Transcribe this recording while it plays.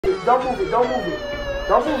Don't move it. Don't move it.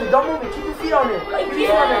 Don't move it. Don't move it. Keep your feet on it. I Keep your feet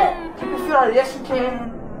on can't. it. Keep your feet on it. Yes, you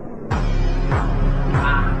can.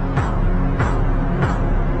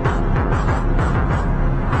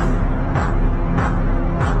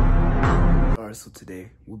 Alright, so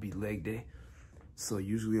today will be leg day. So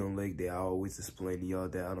usually on leg day, I always explain to y'all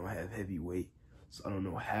that I don't have heavy weight. So I don't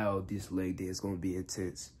know how this leg day is going to be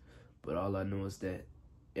intense. But all I know is that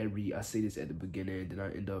I say this at the beginning and then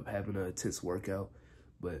I end up having an intense workout.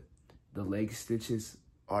 But the leg extensions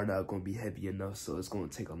are not going to be heavy enough. So it's going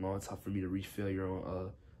to take a long time for me to reach failure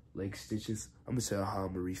on leg extensions. I'm going to tell you how I'm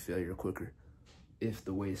going to reach failure quicker if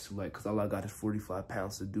the weight is too light. Because all I got is 45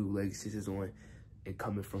 pounds to do leg extensions on. And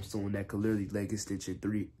coming from someone that could literally leg extension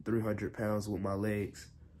 300 pounds with my legs.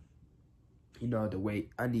 You know, the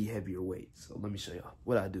weight, I need heavier weight. So let me show y'all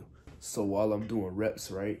what I do. So while I'm doing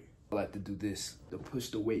reps, right, I like to do this, to push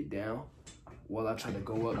the weight down while I try to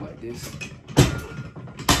go up like this.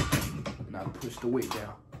 And I push the weight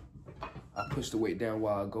down. I push the weight down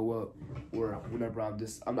while I go up. Or whenever I'm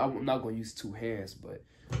not going to use two hands, but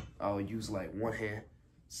I'll use like one hand.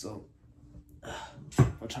 So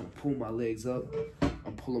I'm trying to pull my legs up.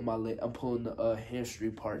 I'm pulling the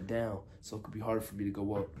hamstring part down, so it could be harder for me to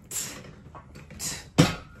go up.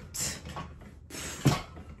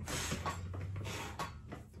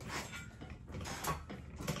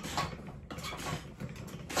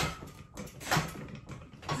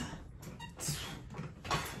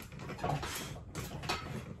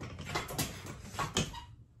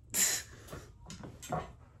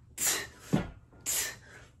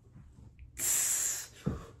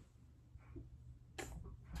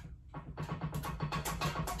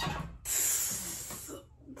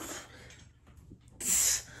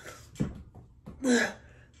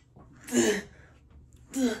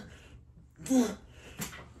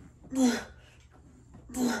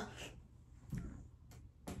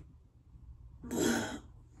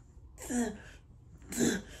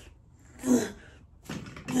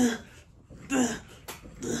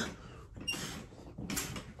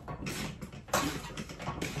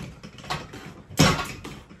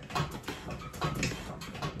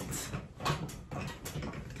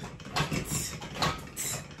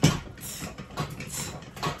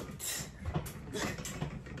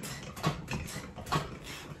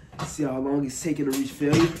 See how long it's taking to reach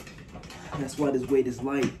failure? That's why this weight is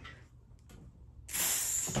light.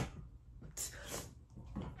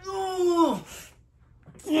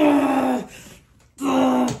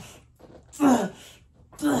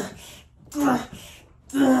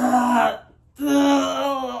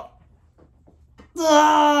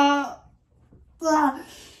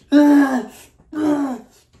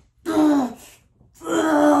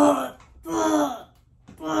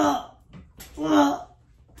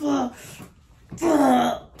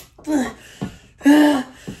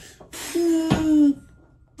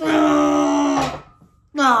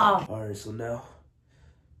 Alright, so now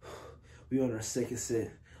we on our second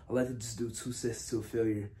set. I like to just do 2 sets to a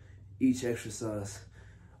failure each exercise.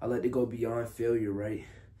 I like to go beyond failure, right?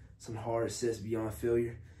 Some hard sets beyond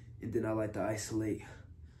failure, and then I like to isolate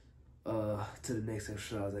to the next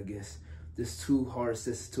exercise, I guess. There's 2 hard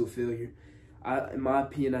sets to a failure. In my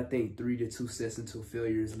opinion, I think 3 to 2 sets into a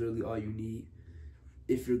failure is literally all you need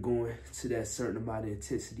if you're going to that certain amount of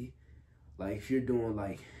intensity. Like if you're doing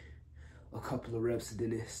like a couple of reps and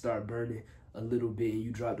then it start burning a little bit and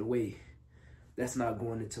you drop the weight, that's not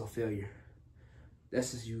going into a failure.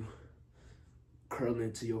 That's just you curling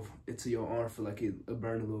into your arm for like it'll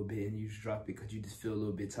burn a little bit and you just drop it because you just feel a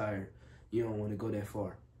little bit tired. You don't want to go that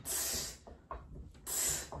far.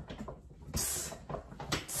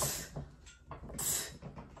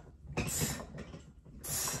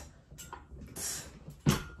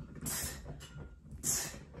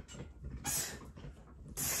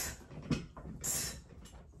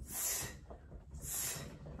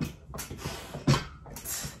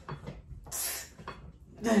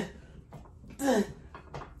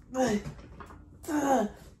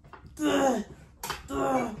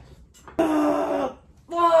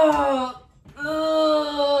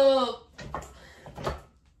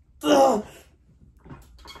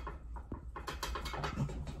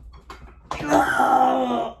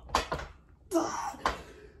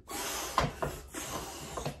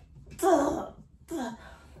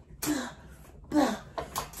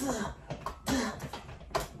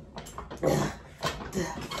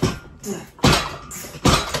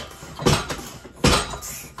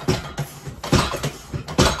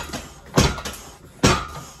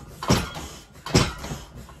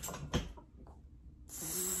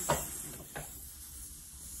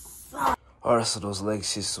 Alright, so those leg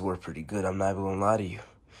extensions were pretty good. I'm not even gonna lie to you.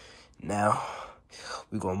 Now,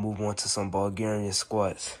 we're gonna move on to some Bulgarian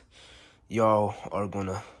squats. Y'all are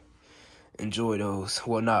gonna enjoy those.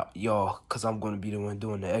 Well, not y'all, because I'm gonna be the one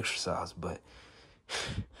doing the exercise, but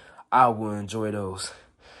I will enjoy those.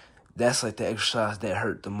 That's like the exercise that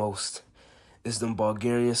hurt the most. It's them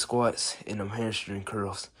Bulgarian squats and them hamstring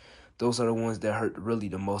curls. Those are the ones that hurt really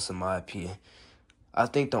the most in my opinion. I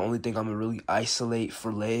think the only thing I'm going to really isolate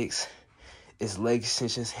for legs is leg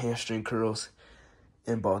extensions, hamstring curls,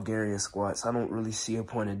 and Bulgarian squats. I don't really see a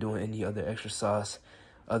point in doing any other exercise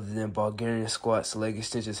other than Bulgarian squats, leg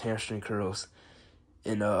extensions, hamstring curls,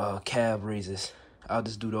 and calf raises. I'll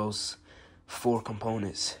just do those 4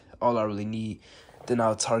 components. All I really need. Then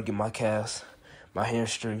I'll target my calves, my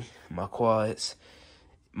hamstring, my quads,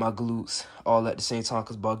 my glutes, all at the same time,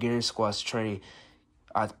 because Bulgarian squats train,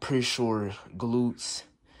 I'm pretty sure, glutes,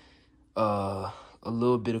 a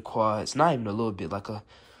little bit of quads, not even a little bit, like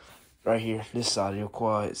right here, this side of your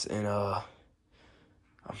quads, and I'm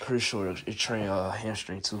pretty sure it train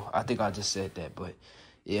hamstring too. I think I just said that, but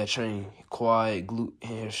yeah, train quad, glute,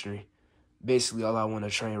 hamstring. Basically all I want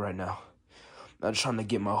to train right now. I'm trying to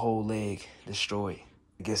get my whole leg destroyed.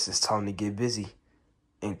 I guess it's time to get busy.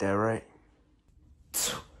 Ain't that right?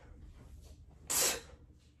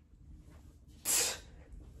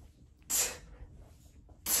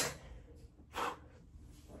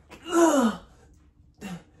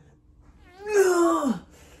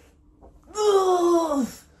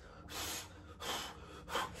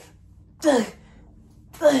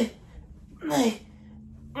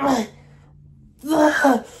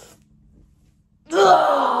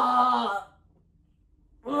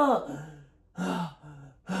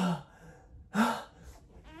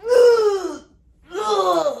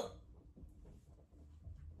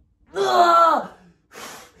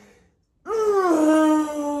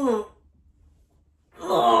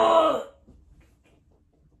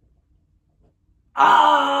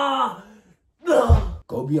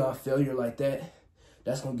 Go beyond failure like that.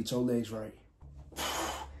 That's gonna get your legs right.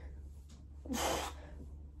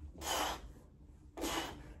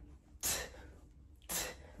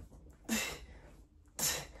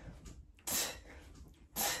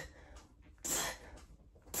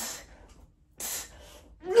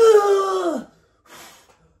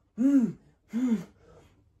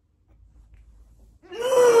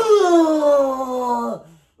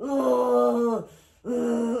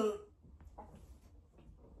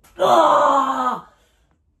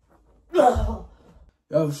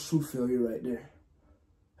 That was true failure right there.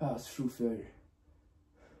 That was true failure.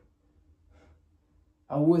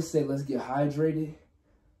 I would say let's get hydrated,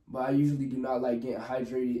 but I usually do not like getting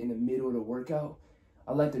hydrated in the middle of the workout.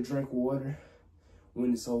 I like to drink water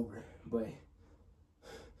when it's over, but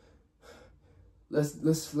let's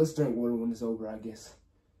drink water when it's over, I guess.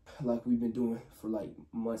 Like we've been doing for like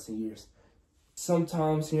months and years.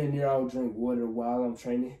 Sometimes here and there I'll drink water while I'm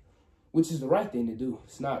training, which is the right thing to do.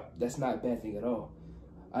 That's not a bad thing at all.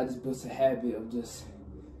 I just built a habit of just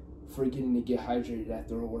forgetting to get hydrated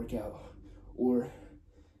after a workout or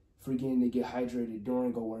forgetting to get hydrated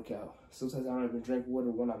during a workout. Sometimes I don't even drink water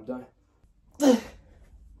when I'm done.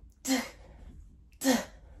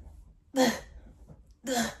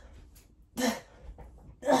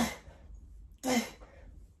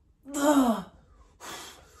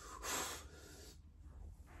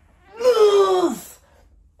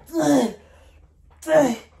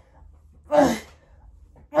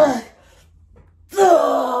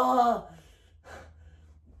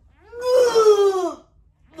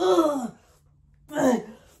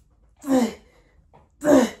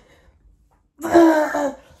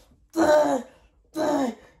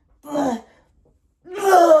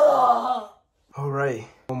 Alright,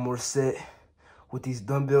 one more set with these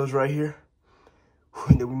dumbbells right here.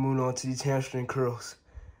 And then we move on to these hamstring curls.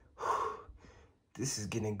 This is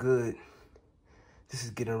getting good. This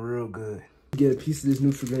is getting real good. Get a piece of this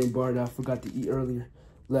Nutri-Grain bar that I forgot to eat earlier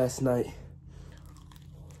last night.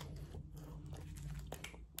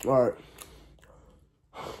 Alright.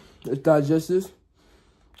 Let's digest this.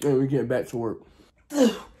 And we're getting back to work.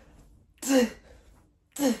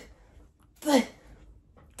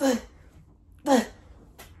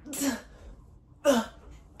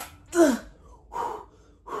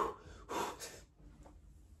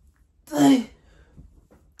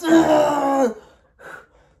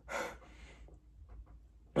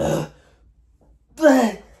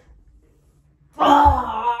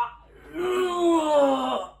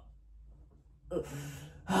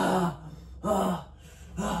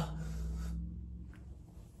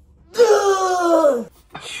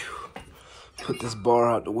 Put this bar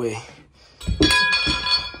out the way.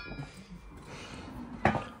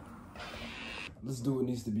 Let's do what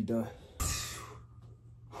needs to be done.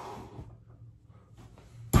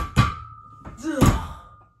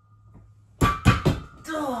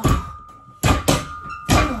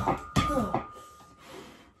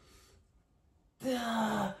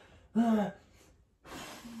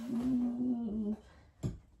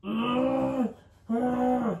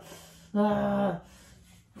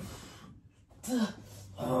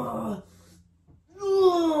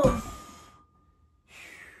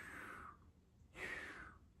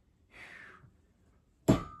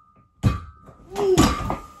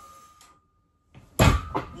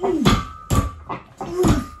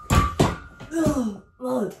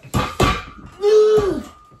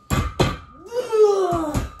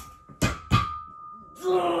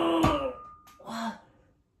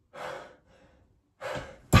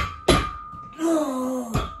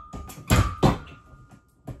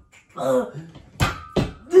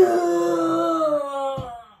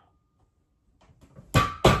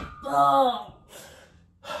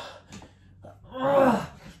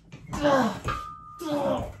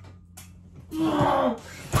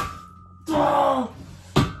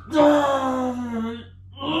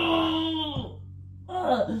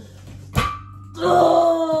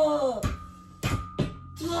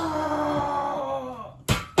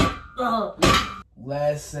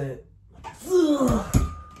 Last set.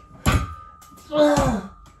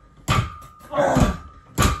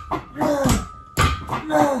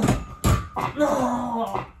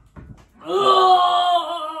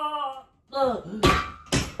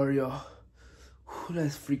 Alright, y'all.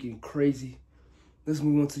 That's freaking crazy. Let's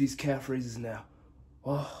move on to these calf raises now.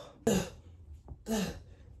 Oh.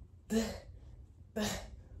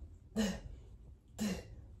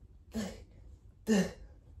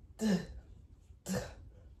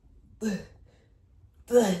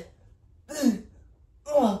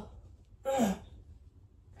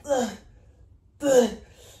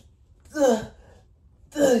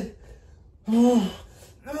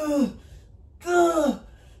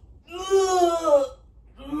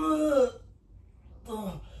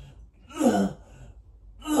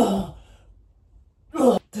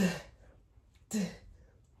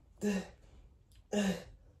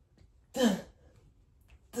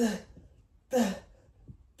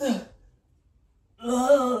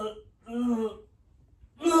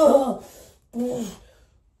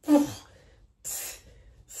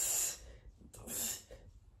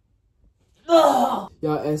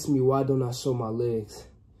 Y'all ask me why don't I show my legs.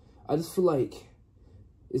 I just feel like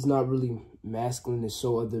it's not really masculine to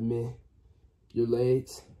show other men your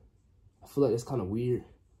legs. I feel like that's kind of weird.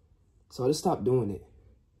 So I just stopped doing it.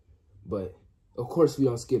 But of course we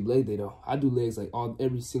don't skip leg day though. I do legs like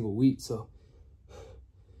every single week, so.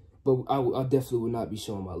 But I definitely would not be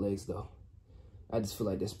showing my legs though. I just feel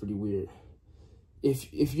like that's pretty weird.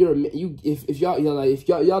 If you're if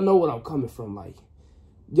y'all know what I'm coming from, like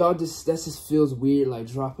y'all that just feels weird, like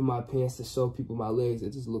dropping my pants to show people my legs.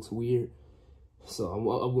 It just looks weird. So I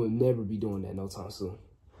will never be doing that no time soon.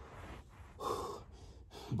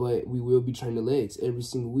 But we will be training legs every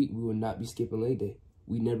single week. We will not be skipping leg day.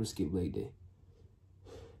 We never skip leg day.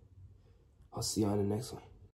 I'll see y'all in the next one.